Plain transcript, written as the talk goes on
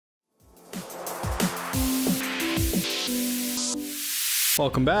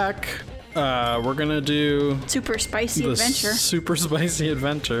Welcome back. We're gonna do Super Spicy Adventure. Super Spicy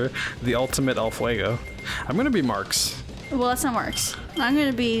Adventure, the Ultimate El Fuego. I'm gonna be Marks. Well, that's not Marks. I'm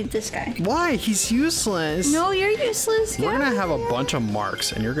gonna be this guy. Why? He's useless. No, you're useless. We're gonna have a bunch of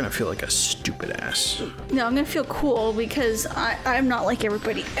Marks, and you're gonna feel like a stupid ass. No, I'm gonna feel cool because I'm not like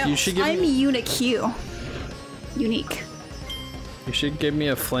everybody else. You should give I'm unique. Unique. You should give me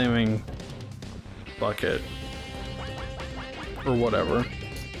a flaming bucket. Or whatever.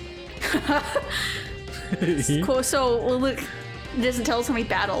 Cool. So, well, look, it doesn't tell us how many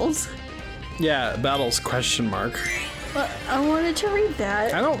battles. Yeah, battles question mark. But I wanted to read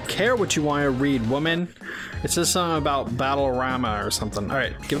that. I don't care what you want to read, woman. It says something about Battle-Rama or something. All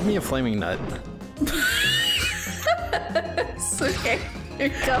right, give me a flaming nut. Okay, here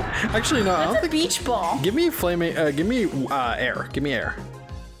you go. Actually, no, I don't That's a think. beach ball. Give me flaming. Give me air. Give me air.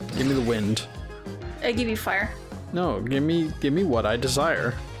 Give me the wind. I give you fire. No, give me what I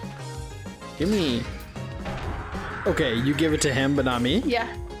desire. Give me. Okay, you give it to him, but not me. Yeah.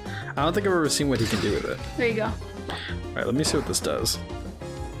 I don't think I've ever seen what he can do with it. There you go. All right, let me see what this does.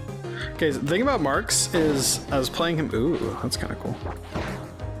 Okay, the thing about Marks is I was playing him. Ooh, that's kind of cool.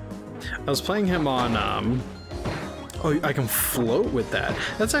 I was playing him on. Oh, I can float with that.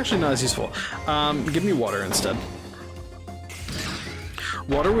 That's actually not as useful. Give me water instead.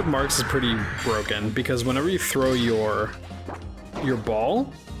 Water with Marks is pretty broken because whenever you throw your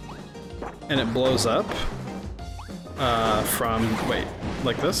ball and it blows up from wait,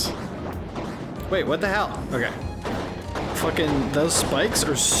 like this? Wait, what the hell? Okay. Fucking those spikes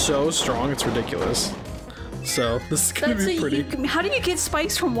are so strong, it's ridiculous. So this is gonna be pretty. How do you get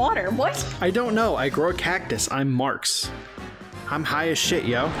spikes from water? What? I don't know. I grow a cactus. I'm Marks. I'm high as shit,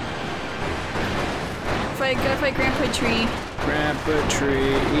 yo. If I go fight Grandpa Tree. Grandpa Tree,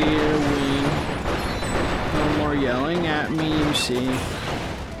 eat a wing. No more yelling at me, you see.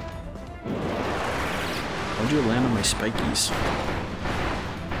 How'd you land on my spikies?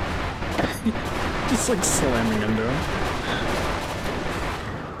 Just like slamming into him.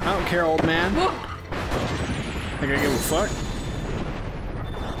 I don't care, old man. Whoa. I gotta give a fuck.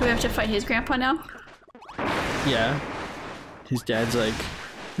 Do we have to fight his grandpa now? Yeah. His dad's like,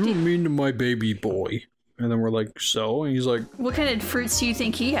 you're mean to my baby boy. And then we're like, so? And he's like, What kind of fruits do you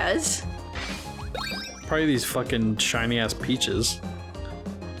think he has? probably these fucking shiny ass peaches.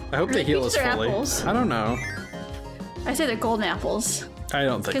 I hope they heal us peaches or fully. apples? I don't know. I say they're golden apples. I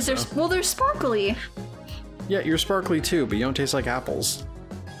don't think so. Because they're sparkly. Yeah, you're sparkly too, but you don't taste like apples.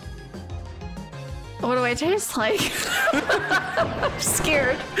 What do I taste like? I'm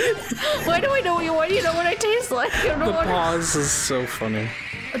scared. Why do you know what I taste like? I don't know The what. pause is so funny.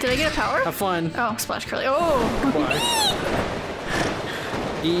 Oh, did I get a power? Have fun. Oh, splash curly. Oh! Bye.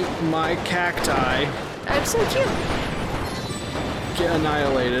 Eat my cacti. I'm so cute. Get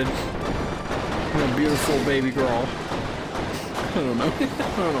annihilated. You're a beautiful baby girl. I don't know. I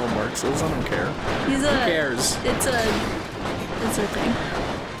don't know what Mark says. I don't care. Who cares? It's a thing.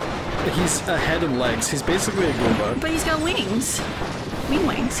 He's a head and legs. He's basically a Goomba. But he's got wings. Wing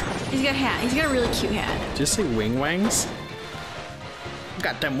wings. He's got a hat. He's got a really cute hat. Did you say wing wangs?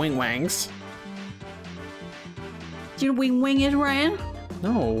 Got them wing wangs. Do you know what wing wing is, Ryan?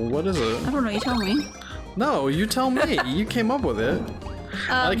 No, what is it? I don't know. You tell me. No, you tell me. You came up with it.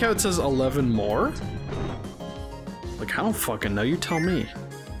 I like how it says 11 more. Like, I don't fucking know. You tell me.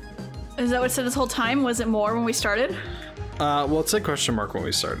 Is that what it said this whole time? Was it more when we started? Well, it said question mark when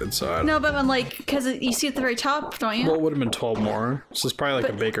we started, so I don't. No, but I'm like, because you see at the very top, don't you? Well, it would have been 12 more. So it's probably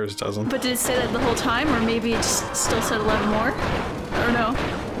like a baker's dozen. But did it say that the whole time, or maybe it just still said 11 more? I don't know.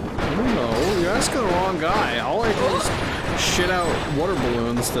 I don't know. You're asking the wrong guy. All I do is shit out water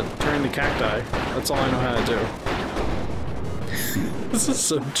balloons that turn to cacti. That's all I know how to do. This is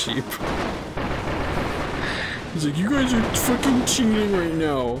so cheap. He's like, you guys are fucking cheating right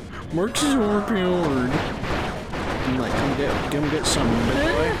now. Marx is working hard. I'm like, come get some, big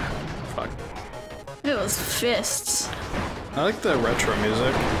boy. Fuck. Look at those fists. I like the retro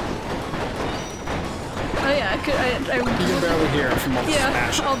music. Oh yeah, You can barely hear it from all the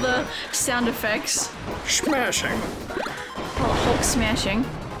smashing. all the sound effects. Smashing. All Hulk smashing.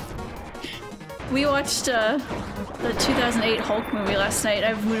 We watched the 2008 Hulk movie last night.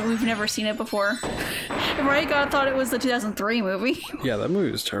 We've never seen it before. Right? God thought it was the 2003 movie. Yeah, that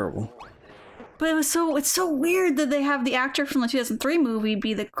movie was terrible. But it's so weird that they have the actor from the 2003 movie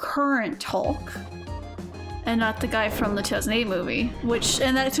be the current Hulk. And not the guy from the 2008 movie.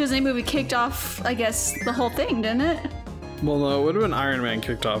 And that 2008 movie kicked off, I guess, the whole thing, didn't it? Well, no, it would have been Iron Man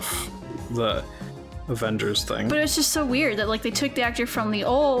kicked off the Avengers thing. But it was just so weird that, like, they took the actor from the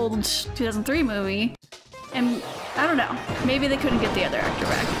old 2003 movie And I don't know. Maybe they couldn't get the other actor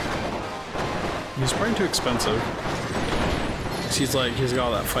back. He's probably too expensive. He's got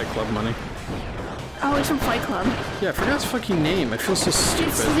all that Fight Club money. Oh, he's from Fight Club. Yeah, I forgot his fucking name. I feel so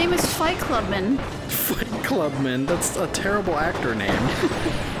stupid. His name is Fight Clubman. Fight Clubman. That's a terrible actor name.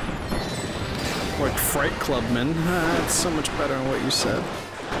 Like Fright Clubman. That's so much better than what you said.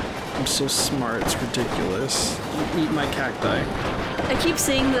 I'm so smart. It's ridiculous. Eat my cacti. I keep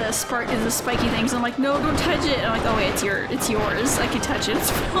saying the spiky things. I'm like, no, don't touch it. And I'm like, oh wait, it's yours. I can touch it.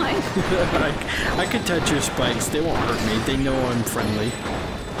 It's fine. I can touch your spikes. They won't hurt me. They know I'm friendly.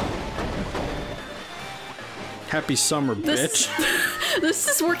 Happy summer, bitch. This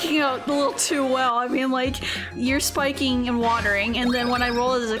is working out a little too well. I mean, like, you're spiking and watering, and then when I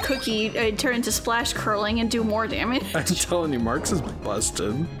roll it as a cookie, I turn into splash curling and do more damage. I'm telling you, Marks is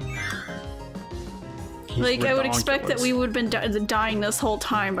busted. Like, I would expect that we would have been dying this whole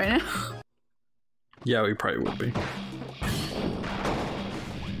time by now. Yeah, we probably would be.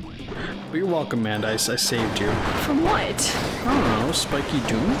 But you're welcome, Amanda. I saved you. From what? I don't know. Spiky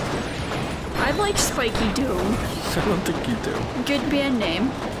Doom? I like Spiky Doom. I don't think you do. Good band name.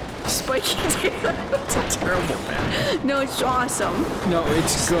 Spiky Doom. It's a terrible band. No, it's awesome. No,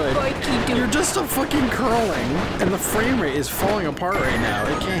 it's good. Spiky Doom. You're just a fucking curling, and the frame rate is falling apart right now.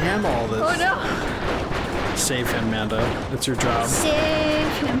 It can't handle all this. Oh no. Save him, Amanda. That's your job.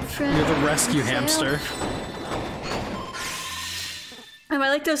 Save him from You're the rescue hamster. Am I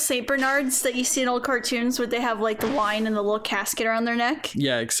like those Saint Bernards that you see in old cartoons where they have like the line and the little casket around their neck?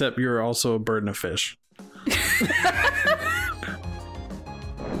 Yeah, except you're also a bird and a fish.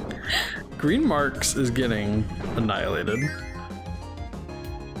 Green Marks is getting annihilated.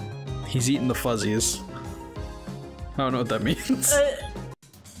 He's eating the fuzzies. I don't know what that means.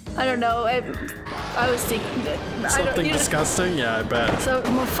 I don't know. I was thinking that Something disgusting? Yeah, I bet. So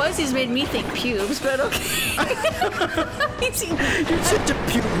well, fuzzies made me think pubes, but okay. You're such a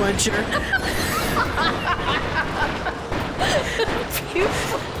pube muncher. Pube.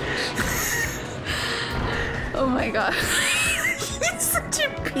 Oh my god. He's such a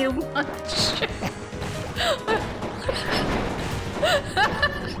pube muncher.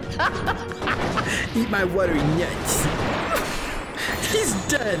 Eat my watery nuts. He's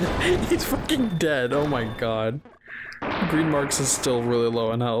dead. He's fucking dead. Oh my god. Green Marks is still really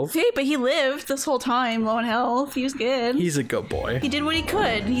low in health. Hey, but he lived this whole time low in health. He was good. He's a good boy. He did what he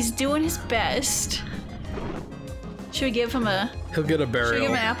could. He's doing his best. Should we give him a... He'll get a burial. Should we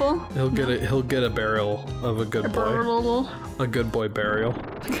give him an apple? He'll get a burial of a good boy. A good boy burial.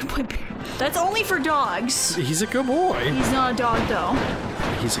 A good boy burial. That's only for dogs. He's a good boy. He's not a dog though.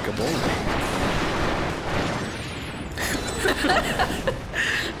 He's a good boy.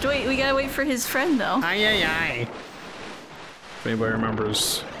 Wait, we gotta wait for his friend though. Aye, aye, aye. If anybody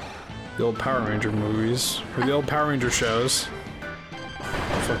remembers the old Power Ranger movies, or the old Power Ranger shows,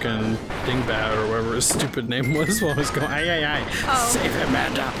 fucking Dingbat or whatever his stupid name was while I was going, aye, aye, aye. Oh. Save him,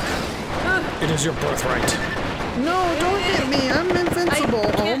 Amanda. It is your birthright. No, don't hit me. I'm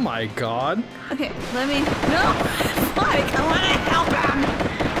invincible. Oh my god. Okay, let me. No! Mike, I wanna help him!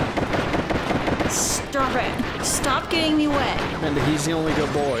 Stop it. Stop getting me wet. And he's the only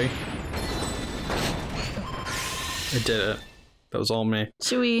good boy. I did it. That was all me.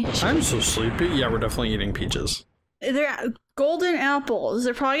 I'm so sleepy. Yeah, we're definitely eating peaches. They're golden apples.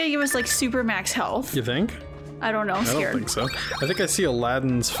 They're probably gonna give us like super max health. You think? I don't know. I'm scared. I don't think so. I think I see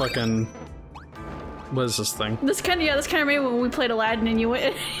Aladdin's fucking... What is this thing? This kind of reminded me when we played Aladdin and you were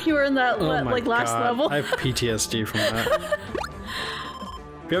in that like last level. I have PTSD from that.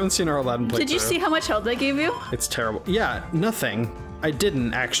 If you haven't seen our Aladdin playthrough... Did you see how much health they gave you? It's terrible. Yeah, nothing. I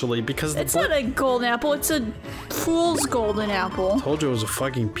didn't actually because it's not a golden apple. It's a fool's golden apple. Told you it was a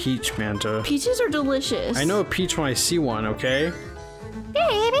fucking peach, Manta. Peaches are delicious. I know a peach when I see one. Okay.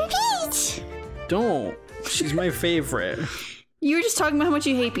 Baby peach. Don't. She's my favorite. You were just talking about how much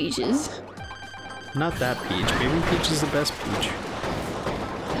you hate peaches. Not that peach. Baby peach is the best peach.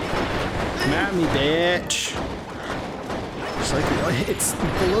 Come at me, bitch. It's like, it's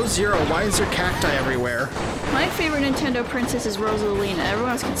below zero. Why is there cacti everywhere? My favorite Nintendo princess is Rosalina.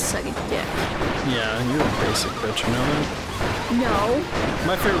 Everyone else can suck a dick. Yeah, you're a basic bitch, you know that? No.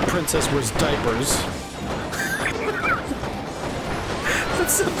 My favorite princess wears diapers.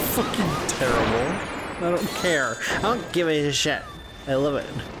 That's so fucking terrible. I don't care. I don't give a shit. I love it.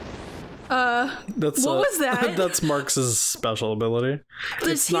 What was that? That's Marx's special ability.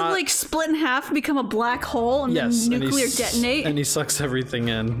 Does he like split in half and become a black hole and then nuclear detonate? And he sucks everything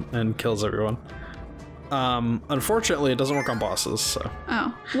in and kills everyone. Unfortunately, it doesn't work on bosses, so.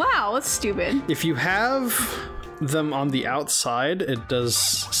 Oh. Wow, that's stupid. If you have them on the outside, it does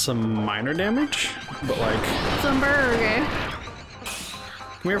some minor damage, but like... Flamberg.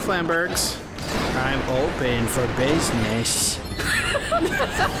 Come here, Flambergs. I'm open for business.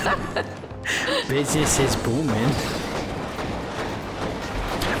 Business is booming.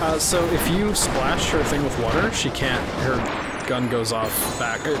 So if you splash her thing with water, she can't. Her gun goes off,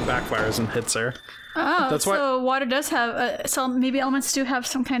 it backfires and hits her. Oh, that's so why water does have some. Maybe elements do have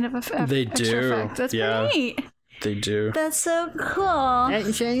some kind of effect. They do. Effect. That's yeah, pretty neat. They do. That's so cool.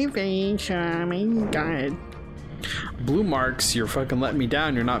 That's a very charming guide. Blue marks, you're fucking letting me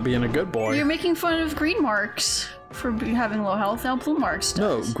down. You're not being a good boy. You're making fun of green marks for having low health. Now blue marks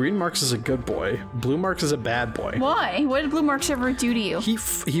does. No, green marks is a good boy. Blue marks is a bad boy. Why? What did blue marks ever do to you?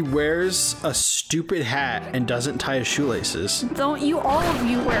 He wears a stupid hat and doesn't tie his shoelaces. Don't you? All of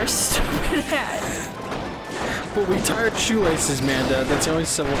you wear stupid hats. But we tie our shoelaces, Manda. That's the only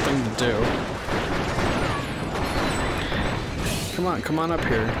civil thing to do. Come on up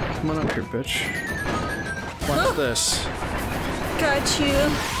here. Come on up here, bitch. Watch this. Got you.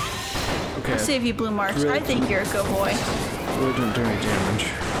 Okay. I'll save you, blue marks. Really, I think you're a good boy. Really don't do any damage.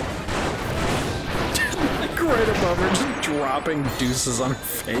 Like right above her, just dropping deuces on her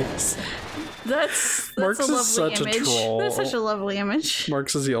face. That's Marks a is lovely such image. a troll. That's such a lovely image.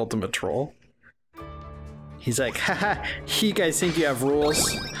 Marks is the ultimate troll. He's like, haha, you guys think you have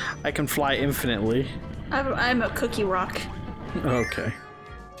rules? I can fly infinitely. I'm a cookie rock. Okay.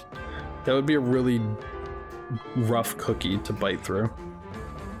 That would be a really rough cookie to bite through.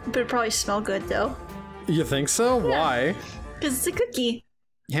 But it'd probably smell good, though. You think so? Yeah. Why? Because it's a cookie.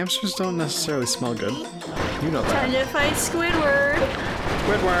 Hamsters don't necessarily smell good. You know that. Time to fight Squidward.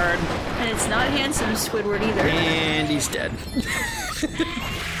 Squidward! And it's not handsome Squidward either. And he's dead.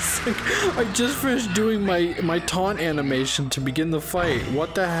 Like, I just finished doing my taunt animation to begin the fight.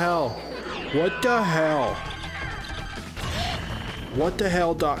 What the hell? What the hell?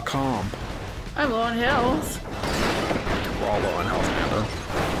 WhatTheHell.com. I'm low on health. We're all low on health, Amanda.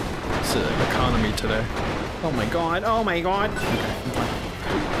 It's the economy today. Oh my god, oh my god!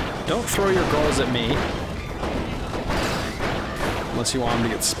 Don't throw your girls at me. Unless you want them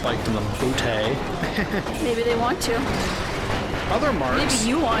to get spiked in the booty. Maybe they want to. Other marks. Maybe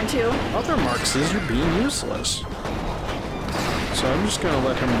you want to. Other marks is you're being useless. So I'm just gonna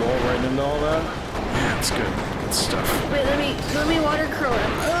let him roll right into all that. Yeah, it's good. Good stuff. Wait, let me water curl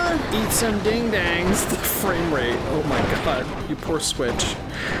him. Eat some ding-dangs. The frame rate. Oh my god. You poor Switch.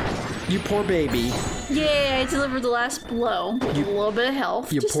 You poor baby. Yay, I delivered the last blow with a little bit of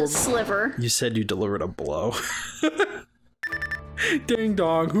health. Just a sliver. You said you delivered a blow. Ding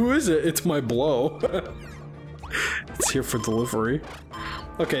dong, who is it? It's my blow. It's here for delivery.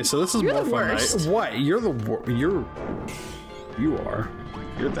 Okay, so this is You're more the fun worst. night. What? You're the you are.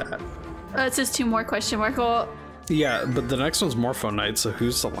 You're that. It says 2 more question mark. Well, Yeah, but the next one's more fun night, so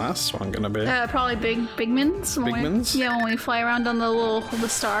who's the last one gonna be? probably Bigmans. Bigmans? Yeah, when we fly around on the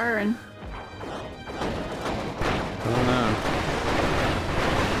star and. I don't know.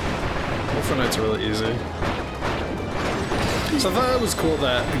 More fun night's really easy. So I thought it was cool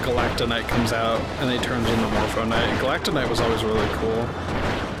that Galactonite comes out and they turns into Morphonite. Galactonite was always really cool.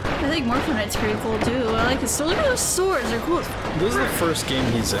 I think Morphonite's pretty cool too. I like his. Look at those swords. They're cool. This is the first game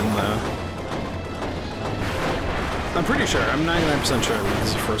he's in, though. I'm pretty sure. I'm 99% sure this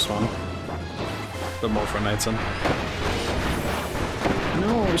is the first one. The Morphonite's in.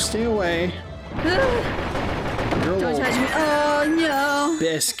 No, stay away. You're Don't touch me. Oh no.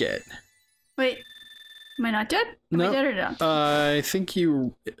 Biscuit. Wait. Am I not dead? Am I dead or not? I think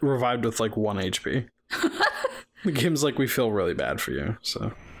you revived with like 1 HP. The game's like, we feel really bad for you,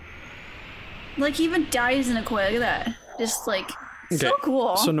 so. Like, he even dies in a coil. Look at that. Just like, so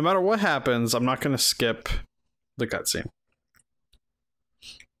cool. So no matter what happens, I'm not going to skip the cutscene.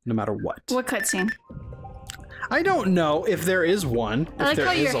 No matter what. What cutscene? I don't know if there is one. I like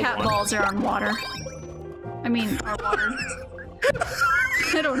how your hat balls are on water. I mean, are water.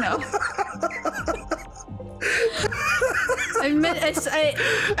 I don't know. I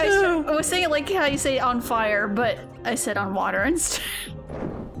was saying it like how you say on fire, but I said on water instead.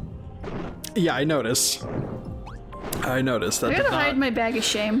 Yeah, I noticed. I noticed that. I'm gonna hide my bag of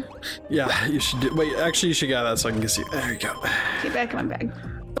shame. Yeah, you should do. Wait, actually, you should get that so I can see. There you go. Get back in my bag.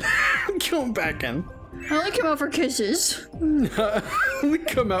 Go back in. I only come out for kisses. We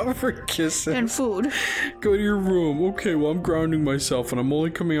come out for kisses. And food. Go to your room. Okay, well, I'm grounding myself and I'm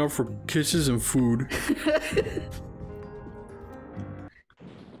only coming out for kisses and food.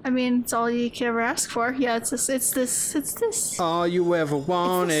 I mean, it's all you could ever ask for. Yeah, it's this. All you ever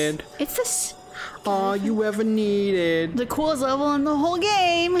wanted. It's this. All you ever needed. The coolest level in the whole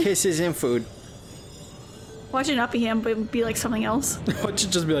game. Kisses and food. Watch it not be him, but be like something else. Watch it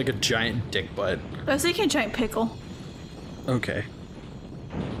just be like a giant dick butt. I was thinking a giant pickle. Okay.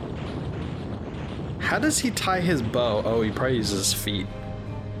 How does he tie his bow? Oh, he probably uses his feet.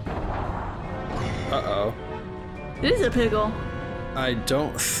 Uh-oh. It is a pickle. I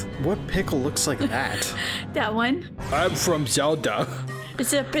don't... What pickle looks like that? That one. I'm from Zelda.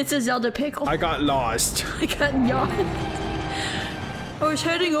 It's a Zelda pickle. I got lost. I got yawned. I was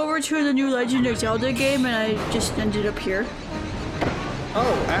heading over to the new Legend of Zelda game and I just ended up here.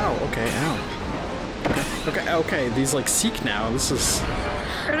 Oh, ow. Okay, ow. Okay, these like seek now. This is...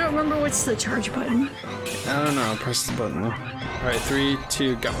 I don't remember what's the charge button. I don't know. Press the button though. Alright, 3,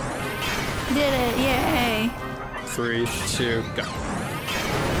 2, go. Did it, yay. 3, 2, go.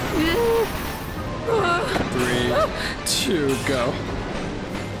 3, 2, go.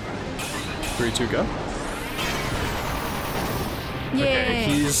 3, 2, go. Yay. Okay,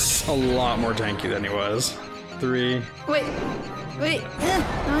 he's a lot more tanky than he was. 3, Wait.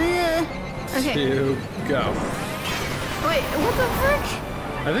 Okay. 2, go. Wait, what the frick?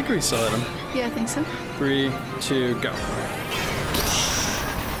 I think we still hit him. Yeah, I think so. 3, 2, go.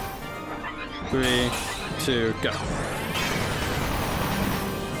 3, 2, go.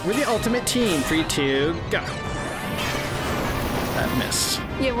 We're the ultimate team. 3, 2, go. That missed.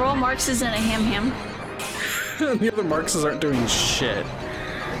 Yeah, we're all Marxes and a ham. The other Marxes aren't doing shit.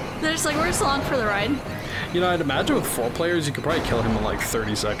 They're just like, we're just along for the ride. You know, I'd imagine with 4 players, you could probably kill him in like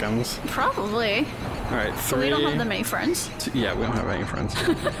 30 seconds. Probably. Alright, 3. But we don't have that many friends. 2, yeah, we don't have any friends.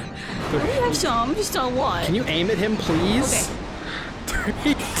 We have some, just not one. Can you aim at him, please?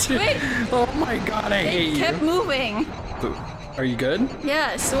 Okay. 3, 2. Wait. Oh my god, I hate It kept you. moving. Are you good?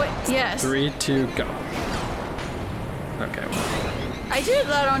 Yes, wait, yes. 3, 2, go. Okay, well. I did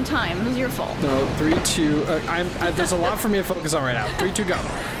that on time. It was your fault. No, 3, 2. There's a lot for me to focus on right now. 3, 2, go.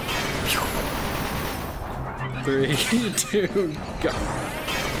 3, 2, go.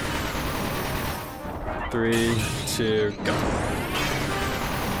 3, 2, go.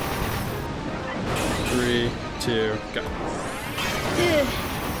 3, 2, go.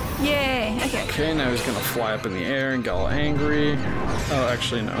 Yay. Okay. Okay, now he's gonna fly up in the air and get all angry. Oh,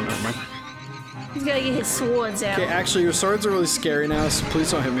 actually, no, never mind. He's gotta get his swords out. Okay, actually, your swords are really scary now, so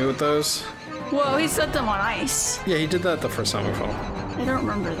please don't hit me with those. Whoa, he set them on ice. Yeah, he did that the first time we fought him. I don't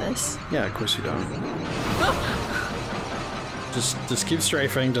remember this. Yeah, of course you don't. Just keep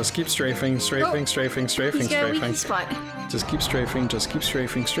strafing, just keep strafing, strafing, strafing, strafing, He's got a strafing. weak spot. Just keep strafing, just keep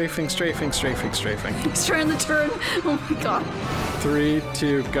strafing, strafing, strafing, strafing, strafing. He's trying to turn. Oh my god. 3,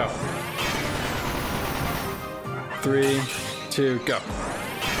 2, go. 3, 2, go.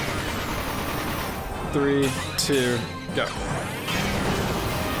 3, 2, go.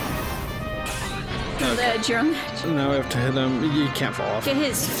 On the edge, you're on the edge. So now we have to hit him. You can't fall off. Get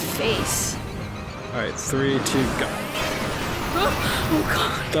his face. Alright, 3, 2, go. Oh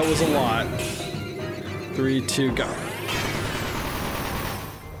god. That was a lot. 3, 2, go.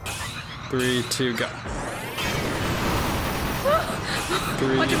 3, 2, go.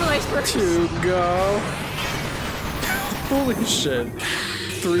 3, Bunch of icebergs. 2, go. Holy shit.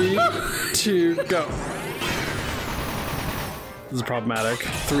 3, 2, go. This is problematic.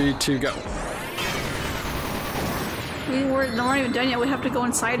 3, 2, go. We weren't even done yet. We have to go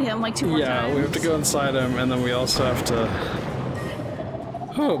inside him like 2 more times. Yeah, we have to go inside him, and then we also have to...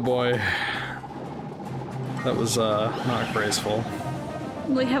 Oh boy. That was, not graceful.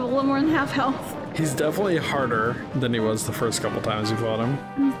 We have a little more than half health. He's definitely harder than he was the first couple times we fought him.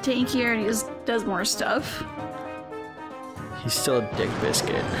 He's tankier and he just does more stuff. He's still a dick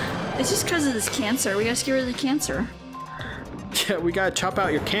biscuit. It's just because of this cancer. We gotta get rid of the cancer. Yeah, we gotta chop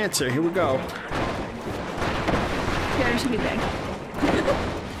out your cancer. Here we go. Yeah, there's a big bag.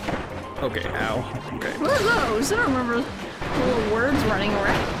 Okay, ow. Okay. What are those? I don't remember the little words running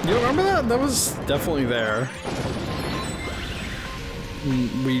around. You don't remember that? That was definitely there.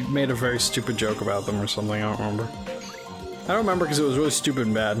 We made a very stupid joke about them or something, I don't remember. I don't remember because it was really stupid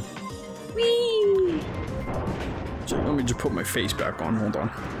and bad. Whee! So let me just put my face back on, hold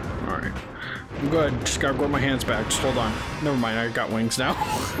on. Alright. Go ahead, just gotta grow my hands back, just hold on. Never mind, I got wings now.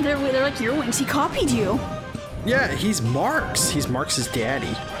 They're like your wings, he copied you. Yeah, he's Marx. He's Marx's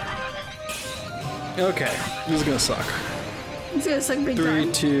daddy. Okay, this is gonna suck. He's gonna suck big 3,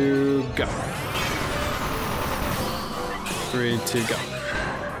 time. 2, go. 3, 2, go.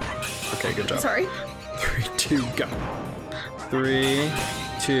 Okay, good job. Sorry? 3, 2, go. 3,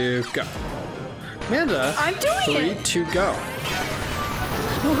 2, go. Amanda! I'm doing it! 3, 2, go.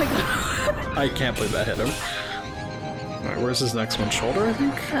 Oh my god. I can't believe that hit him. Alright, where's his next one? Shoulder, I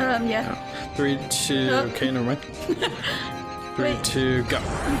think? Yeah. 3, 2, Oh. okay, never mind. 3, Wait. 2, go.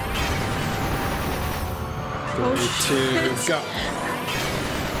 Oh, 3, 2, go.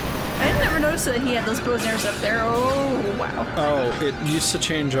 I never noticed that he had those bows and arrows up there. Oh, wow. Oh, it used to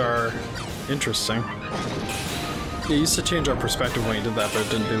change our... Interesting. It used to change our perspective when you did that, but it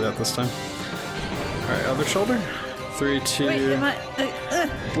didn't do that this time. Alright, other shoulder. 3, 2... Wait, am I...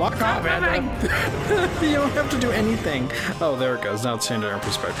 Block off, Amanda! You don't have to do anything. Oh, there it goes. Now it's changing our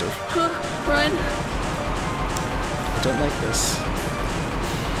perspective. Run. Don't like this.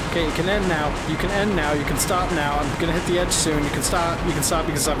 Okay, you can end now. You can end now. You can stop now. I'm gonna hit the edge soon. You can stop. You can stop.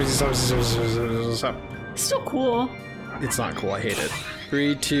 You can stop. You can stop. Stop. It's still cool. It's not cool. I hate it.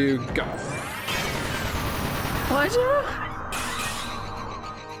 3, 2, go. What?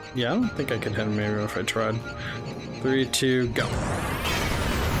 Yeah, I don't think I could hit him maybe if I tried. 3, 2, go.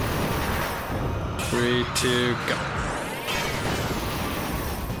 3, 2, go.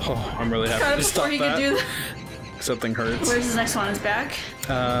 Oh, I'm really happy to stop that. Do that. Something hurts. Where's his next one? His back?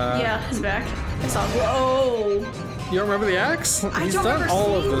 Yeah, his back. I saw. Whoa! You don't remember the axe? He's don't done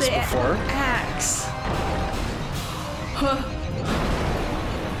all of this the before. Axe. Huh.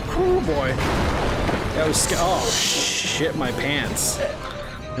 Oh boy. That was oh shit, my pants.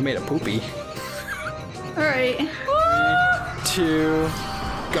 I made a poopy. Alright. 3, 2,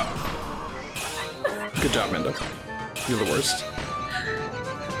 go. Good job, Minda. You're the worst.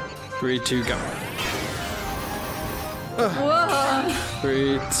 3, 2, go. Whoa!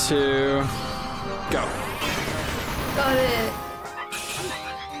 3, 2, go. Got it.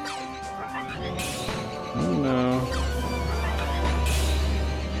 Oh no.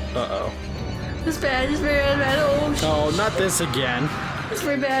 Uh-oh. It's bad, it's very bad. Oh, Oh, not this again. it's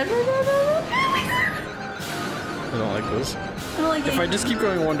very bad. I don't like this. I don't like it. If I just keep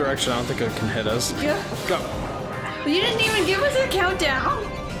going in one direction, I don't think it can hit us. Yeah. Go. But you didn't even give us a countdown.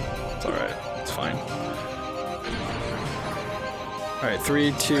 It's alright. It's fine. Alright,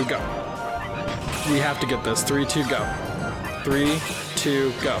 3, 2, go. We have to get this. 3, 2, go. 3,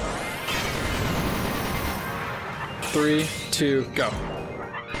 2, go. 3, 2, go.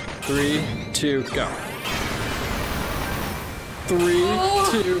 3, 2, go. 3,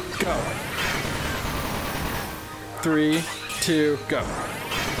 2, go. 3, 2, go.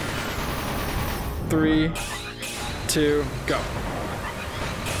 3, 2, go.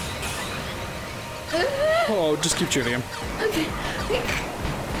 Oh, just keep shooting him. Okay.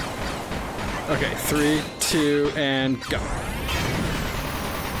 Okay, 3, 2, and go.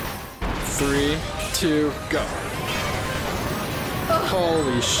 3, 2, go.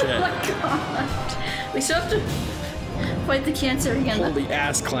 Holy shit. Oh my god. We still have to fight the cancer again. Holy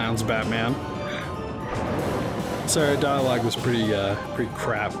ass clowns, Batman. Sorry, dialogue was pretty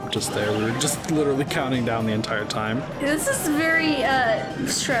crap just there. We were just literally counting down the entire time. This is very,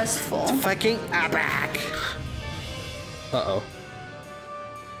 stressful. Fucking back. Uh-oh.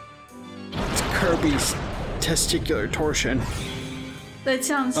 It's Kirby's testicular torsion. That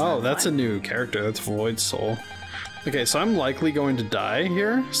sounds Oh, that's fun. a new character. That's Void Soul. Okay, so I'm likely going to die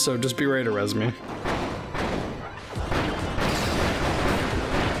here, so just be ready to res me.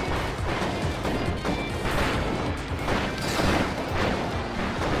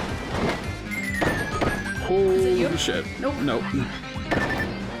 Holy shit. Nope. Nope.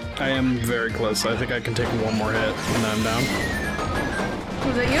 I am very close. I think I can take one more hit and then I'm down.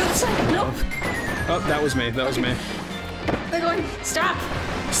 Was that you? Nope. Oh, that was me. That was me. They're going, stop!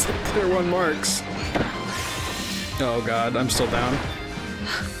 Clear 1 marks. Oh god, I'm still down. I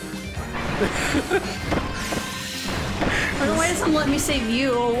don't know why it doesn't let me save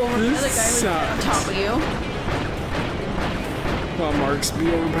you over the other guy who's on top of you. Come on, Marks, be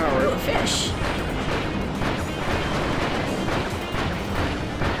Oh, overpowered. a fish.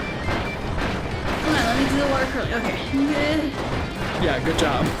 Come on, let me do the water curly. Okay. Yeah, good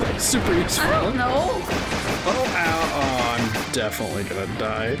job. Super useful. I don't know. Oh, ow. Oh, I'm definitely gonna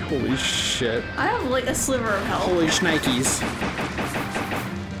die. Holy shit. I have like a sliver of health. Holy shnikes.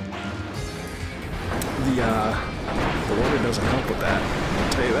 The water doesn't help with that. I'll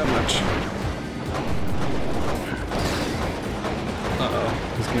tell you that much. Uh-oh.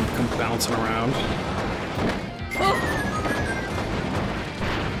 He's gonna come bouncing around. Oh.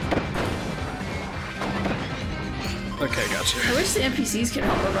 Okay, gotcha. I wish the NPCs could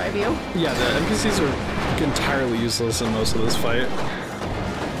help revive you. Yeah, the NPCs are entirely useless in most of this fight.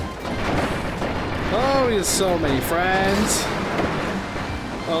 Oh, he has so many friends.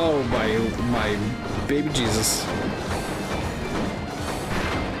 Oh, my baby Jesus.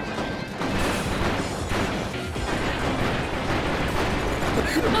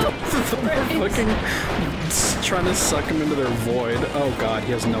 They're fucking trying to suck him into their void. Oh god,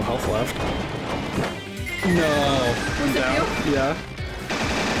 he has no health left. No. Was it Yeah. you? Yeah.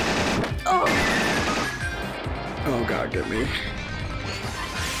 Oh. Oh god, get me.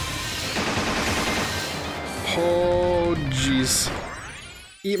 Oh jeez.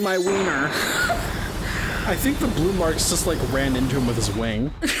 Eat my wiener. I think the blue marks just like ran into him with his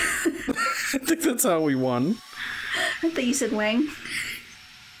wing. I think that's how we won. I thought you said wang.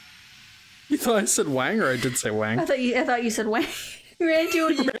 You thought I said wang, or I did say wang? I thought you said wang. You ran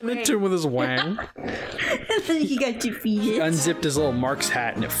into him with his wang. And then he got defeated. He unzipped his little Mark's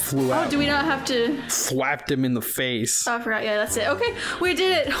hat and it flew out. Oh, do we not have to... Slapped him in the face. Oh, I forgot. Yeah, that's it. Okay, we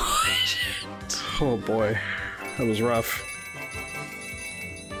did it. Oh boy. That was rough.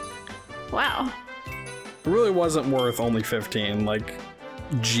 Wow. It really wasn't worth only 15. Like,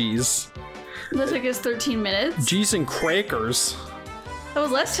 geez. That took us 13 minutes. Geez and crackers. That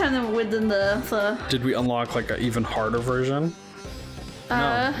was less time than within the... Did we unlock like an even harder version?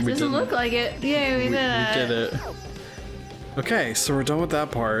 No, we doesn't didn't. Look like it. Yeah, we did it. Okay, so we're done with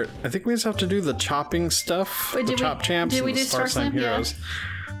that part. I think we just have to do the chopping stuff. Wait, the chop champs did we and the do Star Sign Heroes.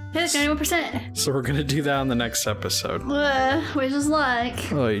 Yeah. Hit 91%. So we're gonna do that on the next episode. Which is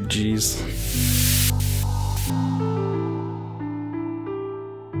like... Oh, jeez.